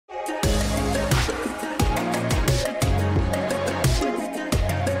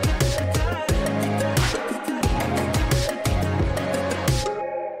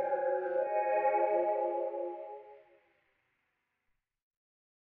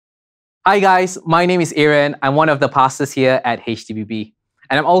Hi guys, my name is Aaron. I'm one of the pastors here at HTBB.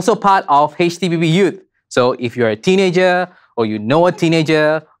 And I'm also part of HTBB Youth. So if you're a teenager, or you know a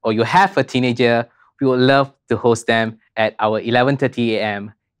teenager, or you have a teenager, we would love to host them at our 11:30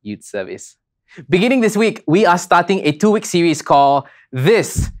 a.m. youth service. Beginning this week, we are starting a 2-week series called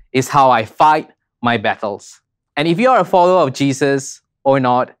This is How I Fight My Battles. And if you are a follower of Jesus or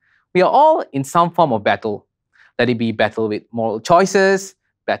not, we are all in some form of battle. Let it be battle with moral choices,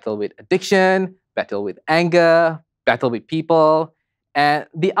 battle with addiction, battle with anger, battle with people. And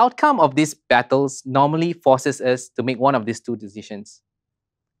the outcome of these battles normally forces us to make one of these two decisions: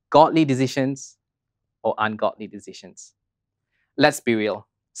 godly decisions or ungodly decisions. Let's be real.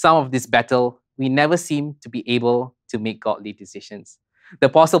 Some of this battle, we never seem to be able to make godly decisions. The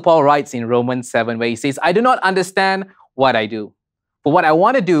Apostle Paul writes in Romans 7, where he says, I do not understand what I do. For what I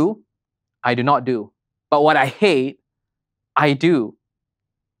want to do, I do not do. But what I hate, I do.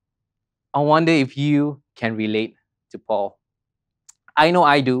 I wonder if you can relate to Paul. I know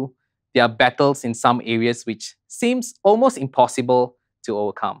I do. There are battles in some areas which seems almost impossible to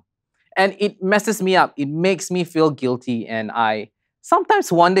overcome. And it messes me up. It makes me feel guilty. And I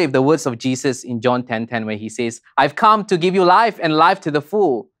sometimes wonder if the words of Jesus in John 10:10, where he says, I've come to give you life and life to the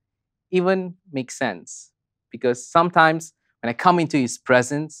full, even makes sense. Because sometimes when I come into his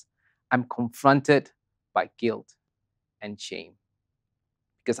presence, I'm confronted by guilt and shame.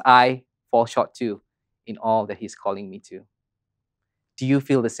 Because I fall short too in all that he's calling me to. Do you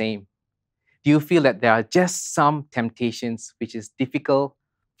feel the same? Do you feel that there are just some temptations which is difficult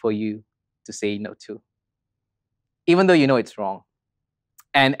for you to say no to, even though you know it's wrong?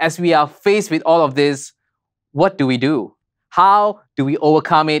 And as we are faced with all of this, what do we do? How do we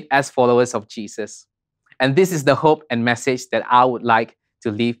overcome it as followers of Jesus? And this is the hope and message that I would like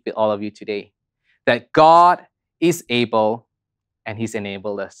to leave with all of you today, that God is able and he's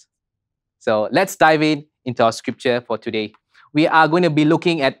enabled us. So let's dive into our scripture for today. We are going to be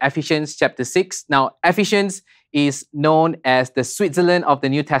looking at Ephesians chapter 6. Now, Ephesians is known as the Switzerland of the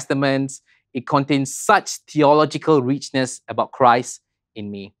New Testament. It contains such theological richness about Christ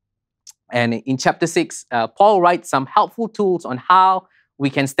in me. And in chapter 6, Paul writes some helpful tools on how we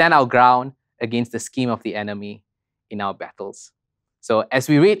can stand our ground against the scheme of the enemy in our battles. So as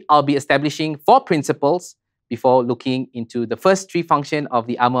we read, I'll be establishing 4 principles before looking into the first 3 functions of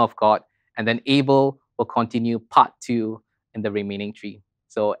the armor of God, and then Abel will continue part 2 in the remaining 3.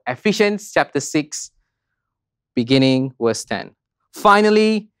 So Ephesians chapter 6, beginning verse 10.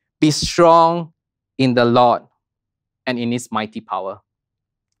 Finally, be strong in the Lord and in his mighty power.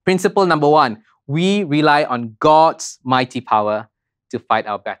 Principle number 1, we rely on God's mighty power to fight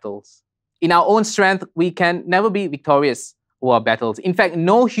our battles. In our own strength, we can never be victorious over our battles. In fact,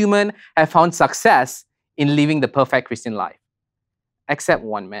 no human have found success in living the perfect Christian life, except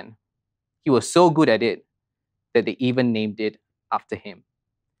one man. He was so good at it that they even named it after him,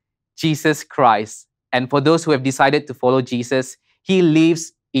 Jesus Christ. And for those who have decided to follow Jesus, he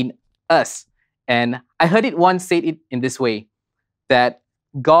lives in us. And I heard it once said it in this way, that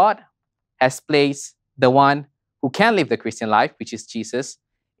God has placed the one who can live the Christian life, which is Jesus,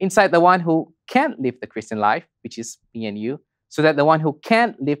 inside the one who can't live the Christian life, which is me and you, so that the one who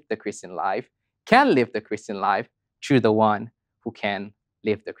can't live the Christian life can live the Christian life through the one who can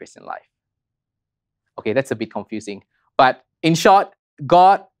live the Christian life. Okay, that's a bit confusing. But in short,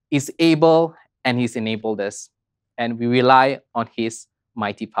 God is able and he's enabled us. And we rely on his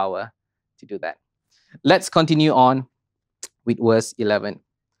mighty power to do that. Let's continue on with verse 11.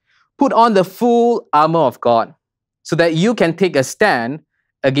 Put on the full armor of God so that you can take a stand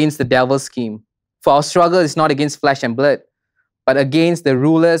against the devil's scheme. For our struggle is not against flesh and blood, but against the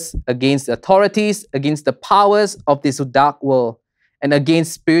rulers, against the authorities, against the powers of this dark world, and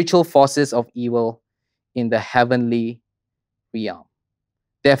against spiritual forces of evil in the heavenly realm.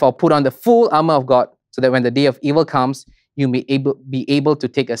 Therefore, put on the full armor of God so that when the day of evil comes, you may be able to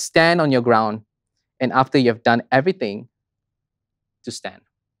take a stand on your ground, and after you have done everything, to stand.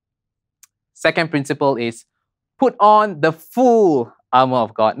 Second principle is put on the full armor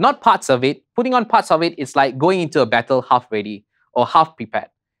of God, not parts of it. Putting on parts of it is like going into a battle half ready or half prepared.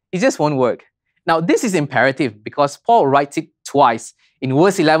 It just won't work. Now, this is imperative because Paul writes it twice. In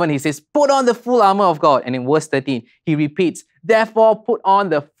verse 11, he says, put on the full armor of God. And in verse 13, he repeats, therefore, put on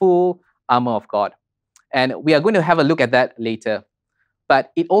the full armor of God. And we are going to have a look at that later.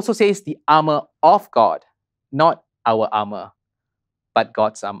 But it also says the armor of God, not our armor, but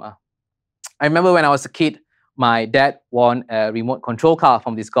God's armor. I remember when I was a kid, my dad won a remote control car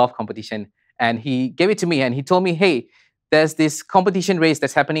from this golf competition. And he gave it to me and he told me, hey, there's this competition race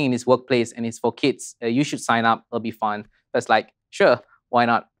that's happening in his workplace and it's for kids. You should sign up. It'll be fun. That's like, sure, why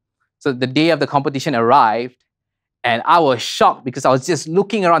not? So the day of the competition arrived, and I was shocked because I was just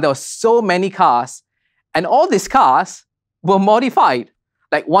looking around. There were so many cars, and all these cars were modified.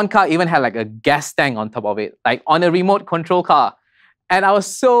 Like one car even had like a gas tank on top of it, like on a remote control car. And I was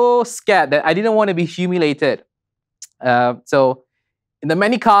so scared that I didn't want to be humiliated. So in the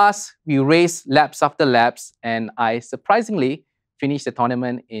many cars, we raced laps after laps, and I surprisingly finished the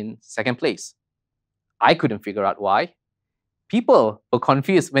tournament in second place. I couldn't figure out why. People were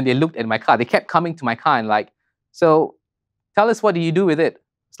confused when they looked at my car. They kept coming to my car and like, so tell us, what do you do with it?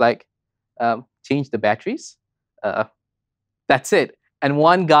 It's like, change the batteries. That's it. And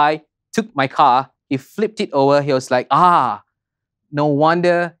one guy took my car, he flipped it over. He was like, no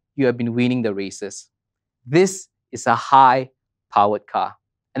wonder you have been winning the races. This is a high-powered car.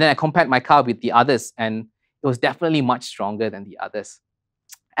 And then I compared my car with the others, and it was definitely much stronger than the others.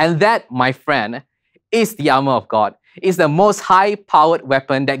 And that, my friend, is the armor of God. It's the most high-powered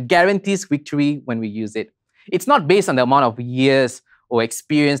weapon that guarantees victory when we use it. It's not based on the amount of years or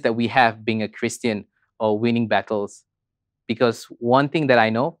experience that we have being a Christian or winning battles. Because one thing that I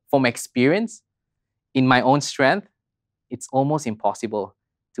know from experience, in my own strength, it's almost impossible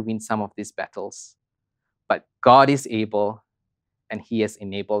to win some of these battles. But God is able, and He has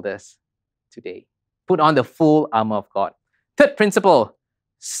enabled us today. Put on the full armor of God. Third principle,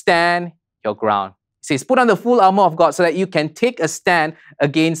 stand your ground. It says, put on the full armor of God so that you can take a stand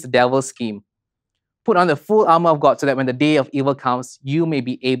against the devil's scheme. Put on the full armor of God so that when the day of evil comes, you may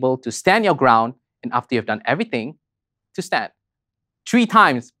be able to stand your ground, and after you've done everything, to stand. 3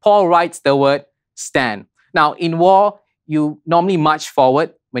 times, Paul writes the word stand. Now, in war, you normally march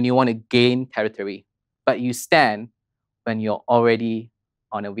forward when you want to gain territory, but you stand when you're already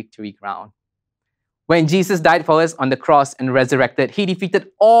on a victory ground. When Jesus died for us on the cross and resurrected, He defeated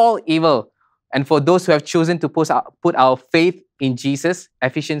all evil. And for those who have chosen to put our faith in Jesus,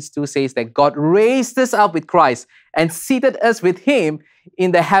 Ephesians 2 says that God raised us up with Christ and seated us with Him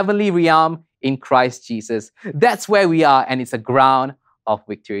in the heavenly realm in Christ Jesus. That's where we are, and it's a ground of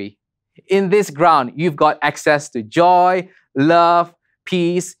victory. In this ground, you've got access to joy, love,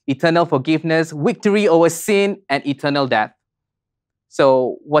 peace, eternal forgiveness, victory over sin, and eternal death.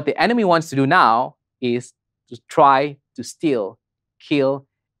 So what the enemy wants to do now is to try to steal, kill,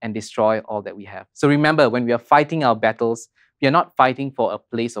 and destroy all that we have. So remember, when we are fighting our battles, we are not fighting for a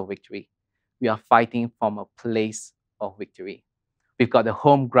place of victory. We are fighting from a place of victory. We've got the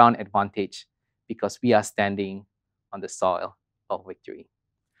home ground advantage because we are standing on the soil of victory.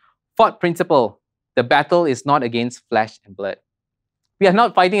 Fourth principle, the battle is not against flesh and blood. We are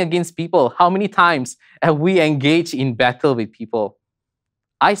not fighting against people. How many times have we engaged in battle with people?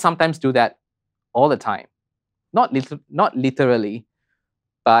 I sometimes do that all the time. Not literally,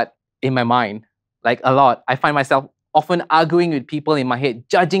 but in my mind, like a lot. I find myself often arguing with people in my head,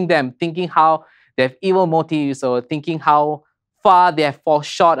 judging them, thinking how they have evil motives or thinking how far they have fallen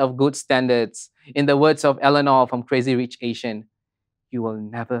short of good standards. In the words of Eleanor from Crazy Rich Asian, you will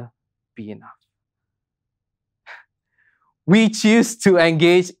never be enough. We choose to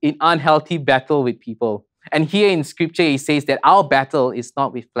engage in unhealthy battle with people. And here in scripture, it says that our battle is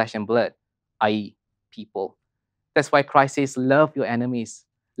not with flesh and blood, i.e. people. That's why Christ says, love your enemies,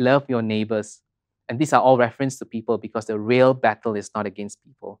 love your neighbors. And these are all reference to people because the real battle is not against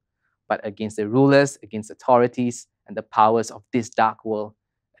people, but against the rulers, against authorities, and the powers of this dark world,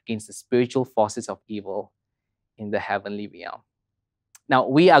 against the spiritual forces of evil in the heavenly realm. Now,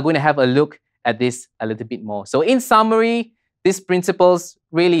 we are going to have a look at this a little bit more. So in summary, these principles,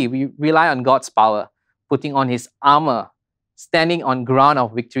 really, we rely on God's power, putting on His armor, standing on ground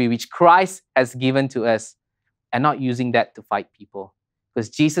of victory, which Christ has given to us, and not using that to fight people. Because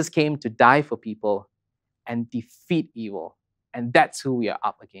Jesus came to die for people and defeat evil. And that's who we are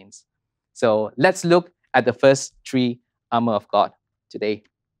up against. So let's look at the first 3 armor of God today.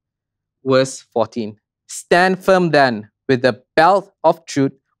 Verse 14. Stand firm then, with the belt of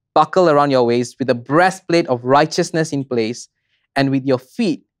truth buckled around your waist, with the breastplate of righteousness in place, and with your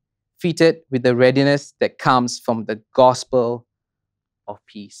feet fitted with the readiness that comes from the gospel of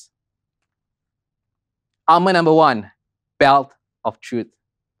peace. Armor number 1, belt of truth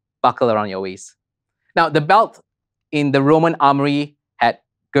buckled around your waist. Now, the belt in the Roman armory had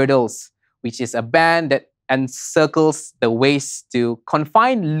girdles, which is a band that encircles the waist to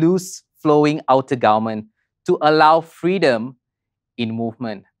confine loose flowing outer garment to allow freedom in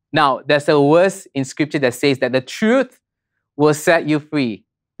movement. Now, there's a verse in scripture that says that the truth will set you free.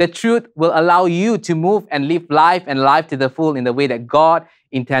 The truth will allow you to move and live life and life to the full in the way that God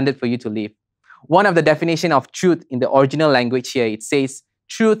intended for you to live. One of the definitions of truth in the original language here, it says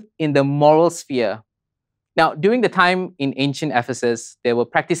truth in the moral sphere. Now, during the time in ancient Ephesus, there were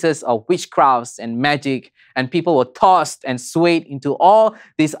practices of witchcrafts and magic, and people were tossed and swayed into all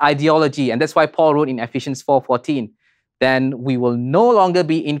this ideology. And that's why Paul wrote in Ephesians 4:14, then we will no longer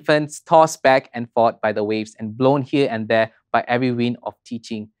be infants tossed back and forth by the waves and blown here and there by every wind of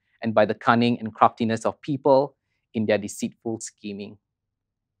teaching and by the cunning and craftiness of people in their deceitful scheming.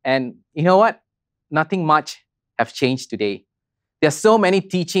 And you know what? Nothing much have changed today. There are so many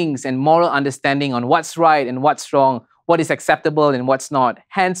teachings and moral understanding on what's right and what's wrong, what is acceptable and what's not.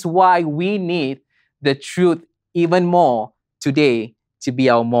 Hence why we need the truth even more today to be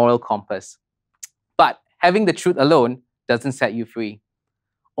our moral compass. But having the truth alone doesn't set you free.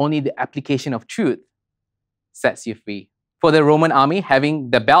 Only the application of truth sets you free. For the Roman army,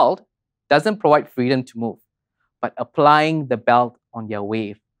 having the belt doesn't provide freedom to move, but applying the belt on their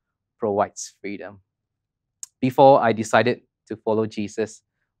wave provides freedom. Before I decided to follow Jesus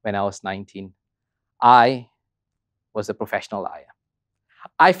when I was 19, I was a professional liar.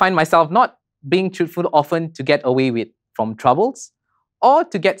 I find myself not being truthful often to get away with from troubles or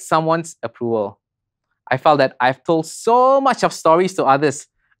to get someone's approval. I felt that I've told so much of stories to others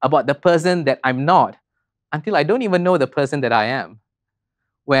about the person that I'm not until I don't even know the person that I am.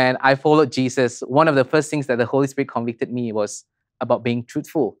 When I followed Jesus, one of the first things that the Holy Spirit convicted me was about being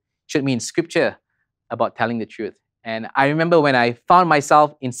truthful. It showed me in scripture about telling the truth. And I remember when I found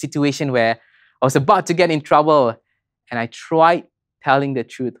myself in a situation where I was about to get in trouble and I tried telling the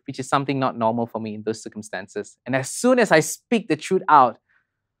truth, which is something not normal for me in those circumstances. And as soon as I speak the truth out,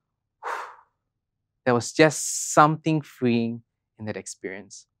 there was just something freeing in that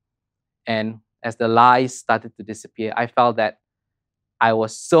experience. And as the lies started to disappear, I felt that I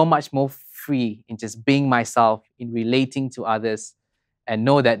was so much more free in just being myself, in relating to others, and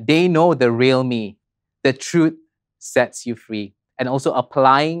know that they know the real me. The truth sets you free. And also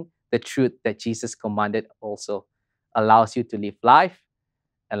applying the truth that Jesus commanded also allows you to live life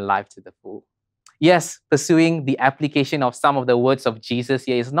and life to the full. Yes, pursuing the application of some of the words of Jesus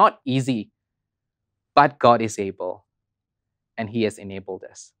here is not easy, but God is able, and He has enabled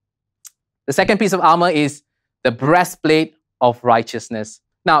us. The second piece of armor is the breastplate of righteousness.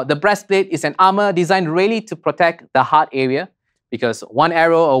 Now, the breastplate is an armor designed really to protect the heart area, because one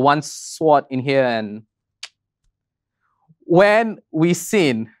arrow or one sword in here, and when we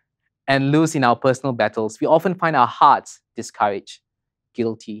sin and lose in our personal battles, we often find our hearts discouraged,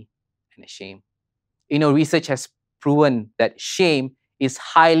 guilty, and ashamed. Research has proven that shame is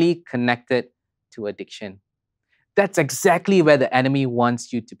highly connected to addiction. That's exactly where the enemy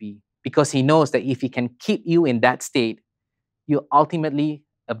wants you to be, because he knows that if he can keep you in that state, you ultimately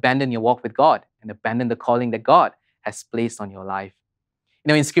abandon your walk with God and abandon the calling that God has placed on your life.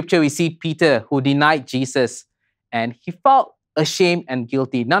 In scripture, we see Peter, who denied Jesus, and he felt ashamed and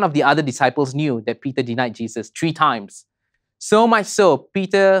guilty. None of the other disciples knew that Peter denied Jesus 3 times. So much so,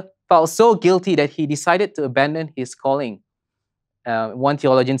 Peter felt so guilty that he decided to abandon his calling. One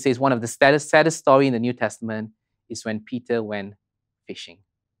theologian says one of the saddest story in the New Testament is when Peter went fishing.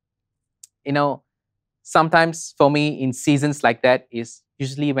 Sometimes for me in seasons like that is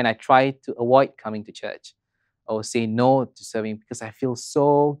usually when I try to avoid coming to church or say no to serving because I feel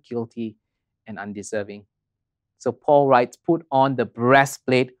so guilty and undeserving. So Paul writes, put on the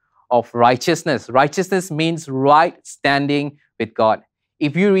breastplate of righteousness. Righteousness means right standing with God.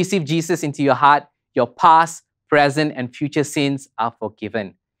 If you receive Jesus into your heart, your past, present, and future sins are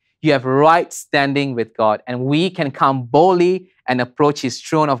forgiven. You have right standing with God, and we can come boldly and approach His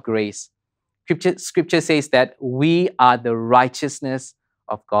throne of grace. Scripture says that we are the righteousness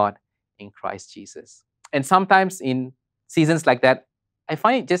of God in Christ Jesus. And sometimes in seasons like that, I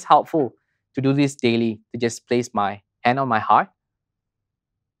find it just helpful to do this daily, to just place my hand on my heart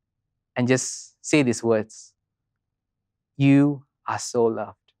and just say these words. You are so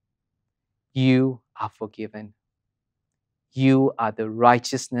loved. You are forgiven. You are the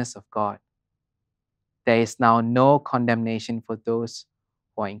righteousness of God. There is now no condemnation for those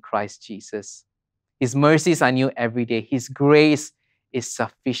who are in Christ Jesus. His mercies are new every day. His grace is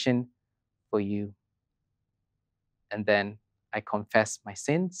sufficient for you. And then I confess my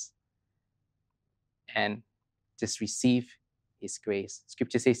sins and just receive His grace.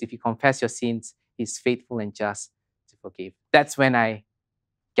 Scripture says if you confess your sins, He's faithful and just to forgive. That's when I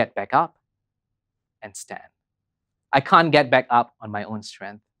get back up and stand. I can't get back up on my own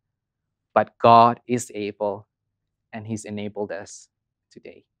strength, but God is able, and He's enabled us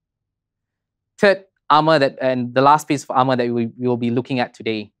today. Third armor and the last piece of armor that we will be looking at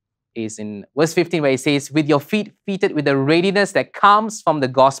today is in verse 15, where it says, with your feet fitted with the readiness that comes from the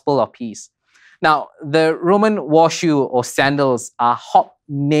gospel of peace. Now, the Roman war shoe or sandals are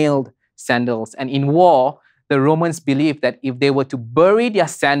hobnailed sandals. And in war, the Romans believed that if they were to bury their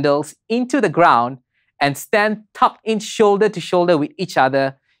sandals into the ground and stand tucked in shoulder to shoulder with each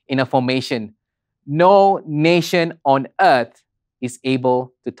other in a formation, no nation on earth is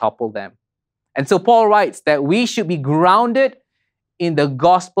able to topple them. And so Paul writes that we should be grounded in the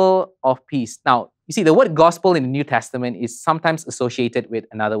gospel of peace. Now, you see, the word gospel in the New Testament is sometimes associated with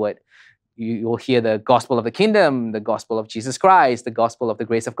another word. You will hear the gospel of the kingdom, the gospel of Jesus Christ, the gospel of the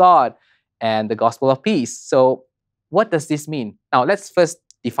grace of God, and the gospel of peace. So what does this mean? Now, let's first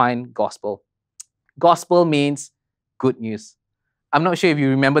define gospel. Gospel means good news. I'm not sure if you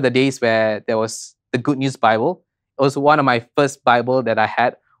remember the days where there was the Good News Bible. It was one of my first Bible that I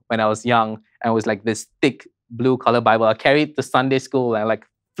had when I was young, and it was like this thick blue color Bible. I carried it to Sunday school and like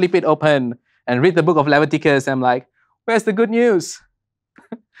flip it open and read the book of Leviticus. And I'm like, where's the good news?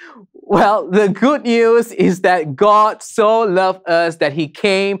 Well, the good news is that God so loved us that He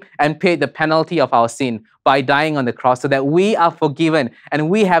came and paid the penalty of our sin by dying on the cross so that we are forgiven and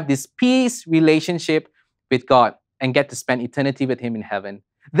we have this peace relationship with God and get to spend eternity with Him in heaven.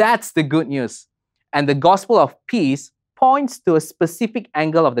 That's the good news. And the gospel of peace points to a specific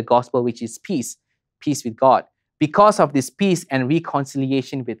angle of the gospel, which is peace, peace with God. Because of this peace and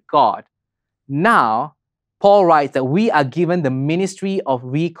reconciliation with God, now Paul writes that we are given the ministry of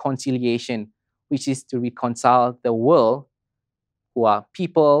reconciliation, which is to reconcile the world, who are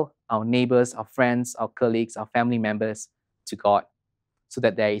people, our neighbors, our friends, our colleagues, our family members, to God, so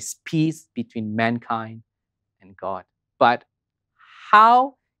that there is peace between mankind and God. But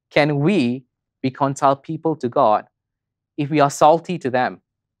how can we reconcile people to God if we are salty to them?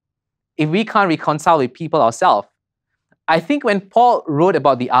 If we can't reconcile with people ourselves? I think when Paul wrote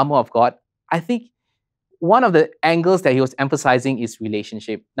about the armor of God, I think one of the angles that he was emphasizing is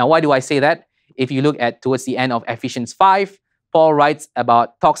relationship. Now, why do I say that? If you look at towards the end of Ephesians 5, Paul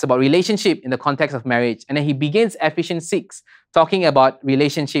talks about relationship in the context of marriage. And then he begins Ephesians 6, talking about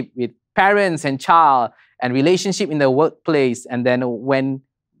relationship with parents and child and relationship in the workplace. And then when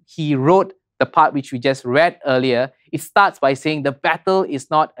he wrote the part which we just read earlier, it starts by saying the battle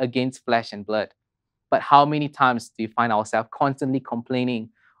is not against flesh and blood. But how many times do you find ourselves constantly complaining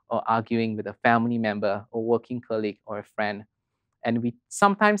or arguing with a family member or working colleague or a friend? And we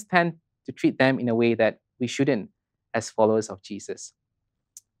sometimes tend to treat them in a way that we shouldn't as followers of Jesus.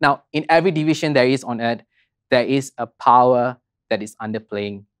 Now, in every division there is on earth, there is a power that is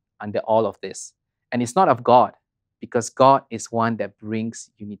underplaying under all of this. And it's not of God, because God is one that brings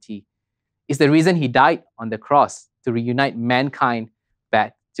unity. It's the reason He died on the cross, to reunite mankind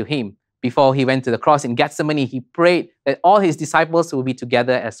back to Him. Before He went to the cross in Gethsemane, He prayed that all His disciples will be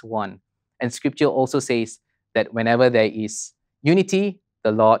together as one. And Scripture also says that whenever there is unity,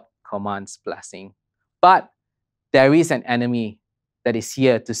 the Lord commands blessing. But there is an enemy that is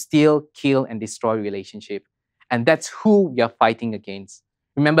here to steal, kill, and destroy relationship. And that's who we are fighting against.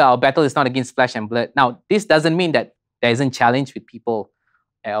 Remember, our battle is not against flesh and blood. Now, this doesn't mean that there isn't challenge with people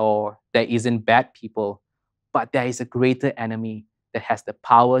or there isn't bad people, but there is a greater enemy that has the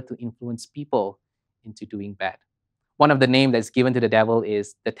power to influence people into doing bad. One of the names that's given to the devil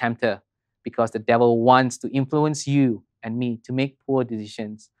is the tempter, because the devil wants to influence you and me to make poor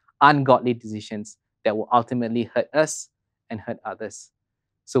decisions, ungodly decisions that will ultimately hurt us and hurt others.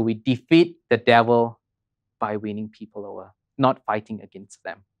 So we defeat the devil by winning people over, not fighting against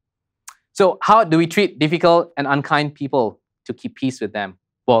them. So how do we treat difficult and unkind people to keep peace with them?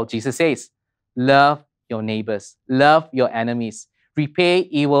 Well, Jesus says, love your neighbors, love your enemies, repay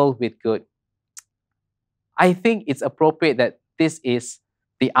evil with good. I think it's appropriate that this is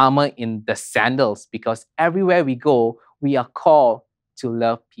the armor in the sandals, because everywhere we go, we are called to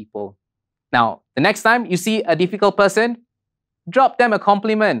love people. Now, the next time you see a difficult person, drop them a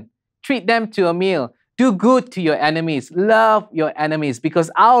compliment, treat them to a meal, do good to your enemies, love your enemies,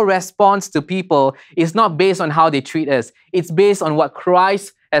 because our response to people is not based on how they treat us. It's based on what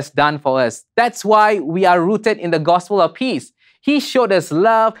Christ has done for us. That's why we are rooted in the gospel of peace. He showed us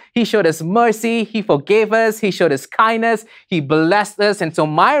love, He showed us mercy, He forgave us, He showed us kindness, He blessed us. And so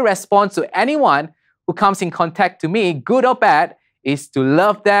my response to anyone who comes in contact to me, good or bad, is to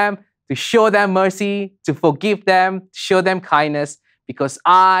love them, to show them mercy, to forgive them, to show them kindness, because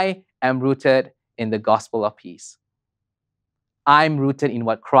I am rooted in the gospel of peace. I'm rooted in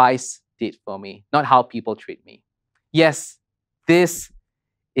what Christ did for me, not how people treat me. Yes, this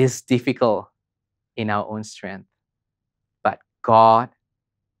is difficult in our own strength, but God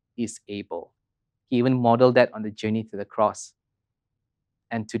is able. He even modeled that on the journey to the cross.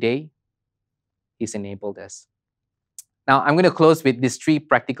 And today, He's enabled us. Now, I'm going to close with these 3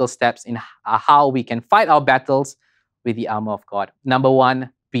 practical steps in how we can fight our battles with the armor of God. Number 1,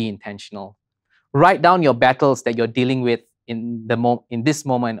 be intentional. Write down your battles that you're dealing with in this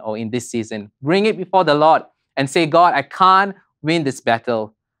moment or in this season. Bring it before the Lord and say, God, I can't win this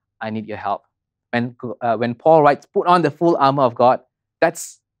battle. I need your help. When Paul writes, put on the full armor of God,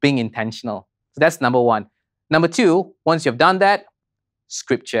 that's being intentional. So that's number one. Number two, once you've done that,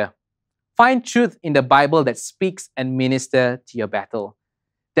 scripture. Find truth in the Bible that speaks and minister to your battle.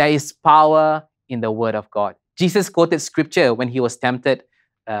 There is power in the word of God. Jesus quoted scripture when he was tempted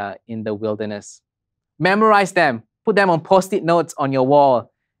in the wilderness. Memorize them, put them on post-it notes on your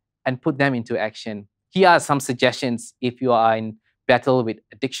wall, and put them into action. Here are some suggestions if you are in battle with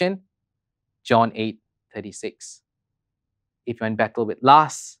addiction. John 8:36. If you're in battle with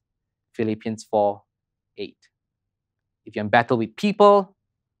lust, Philippians 4:8. If you're in battle with people,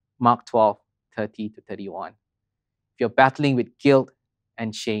 Mark 12:30-31. If you're battling with guilt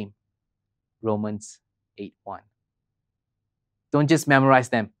and shame, Romans 8:1. Don't just memorize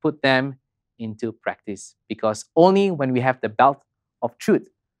them, put them into practice, because only when we have the belt of truth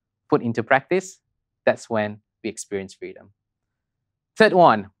put into practice, that's when we experience freedom. Third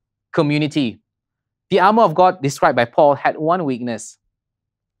one, community. The armor of God described by Paul had one weakness.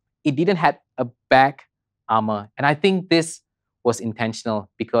 It didn't have a back armor. And I think this was intentional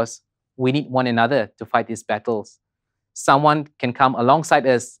because we need one another to fight these battles. Someone can come alongside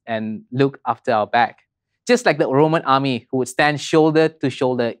us and look after our back. Just like the Roman army who would stand shoulder to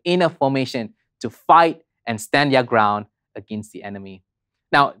shoulder in a formation to fight and stand their ground against the enemy.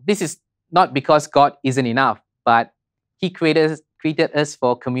 Now, this is not because God isn't enough, but He created us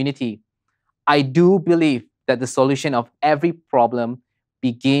for community. I do believe that the solution of every problem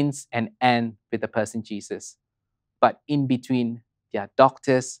begins and ends with the person Jesus. But in between, there are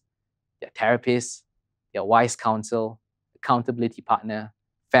doctors, there are therapists, there are wise counsel, accountability partner,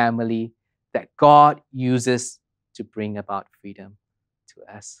 family, that God uses to bring about freedom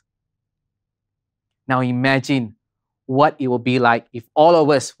to us. Now imagine what it will be like if all of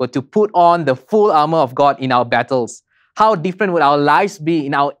us were to put on the full armor of God in our battles. How different would our lives be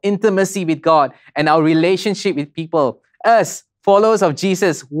in our intimacy with God and our relationship with people? Us, followers of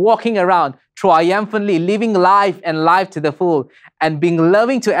Jesus, walking around triumphantly, living life and life to the full, and being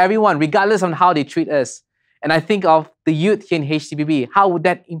loving to everyone, regardless of how they treat us. And I think of the youth here in HTBB. How would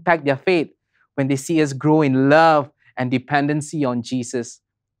that impact their faith when they see us grow in love and dependency on Jesus,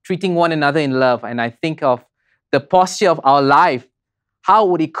 treating one another in love? And I think of the posture of our life. How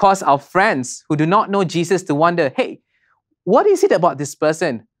would it cause our friends who do not know Jesus to wonder, hey, what is it about this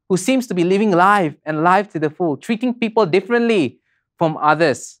person who seems to be living life and life to the full, treating people differently from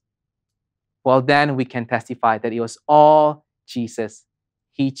others? Well, then we can testify that it was all Jesus.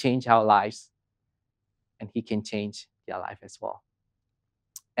 He changed our lives, and He can change their life as well.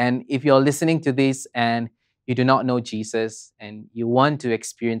 And if you're listening to this and you do not know Jesus and you want to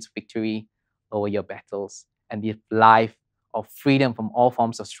experience victory over your battles and live life of freedom from all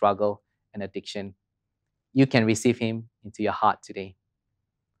forms of struggle and addiction, you can receive Him into your heart today.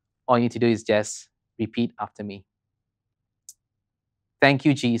 All you need to do is just repeat after me. Thank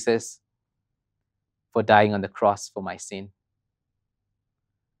you, Jesus, for dying on the cross for my sin.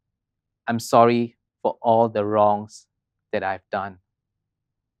 I'm sorry for all the wrongs that I've done.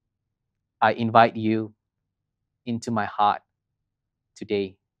 I invite you into my heart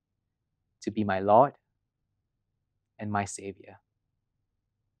today to be my Lord and my Savior.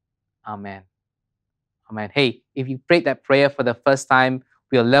 Amen. Amen. Hey, if you prayed that prayer for the first time,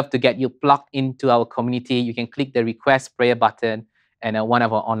 we'd love to get you plugged into our community. You can click the request prayer button, and one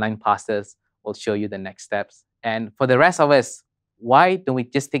of our online pastors will show you the next steps. And for the rest of us, why don't we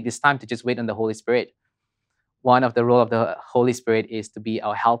just take this time to just wait on the Holy Spirit? One of the role of the Holy Spirit is to be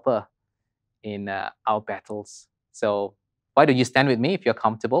our helper in our battles. So why don't you stand with me if you're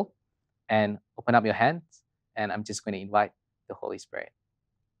comfortable and open up your hands, and I'm just going to invite the Holy Spirit.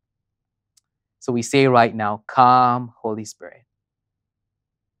 So we say right now, come, Holy Spirit.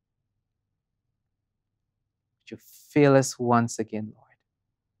 Would you fill us once again, Lord?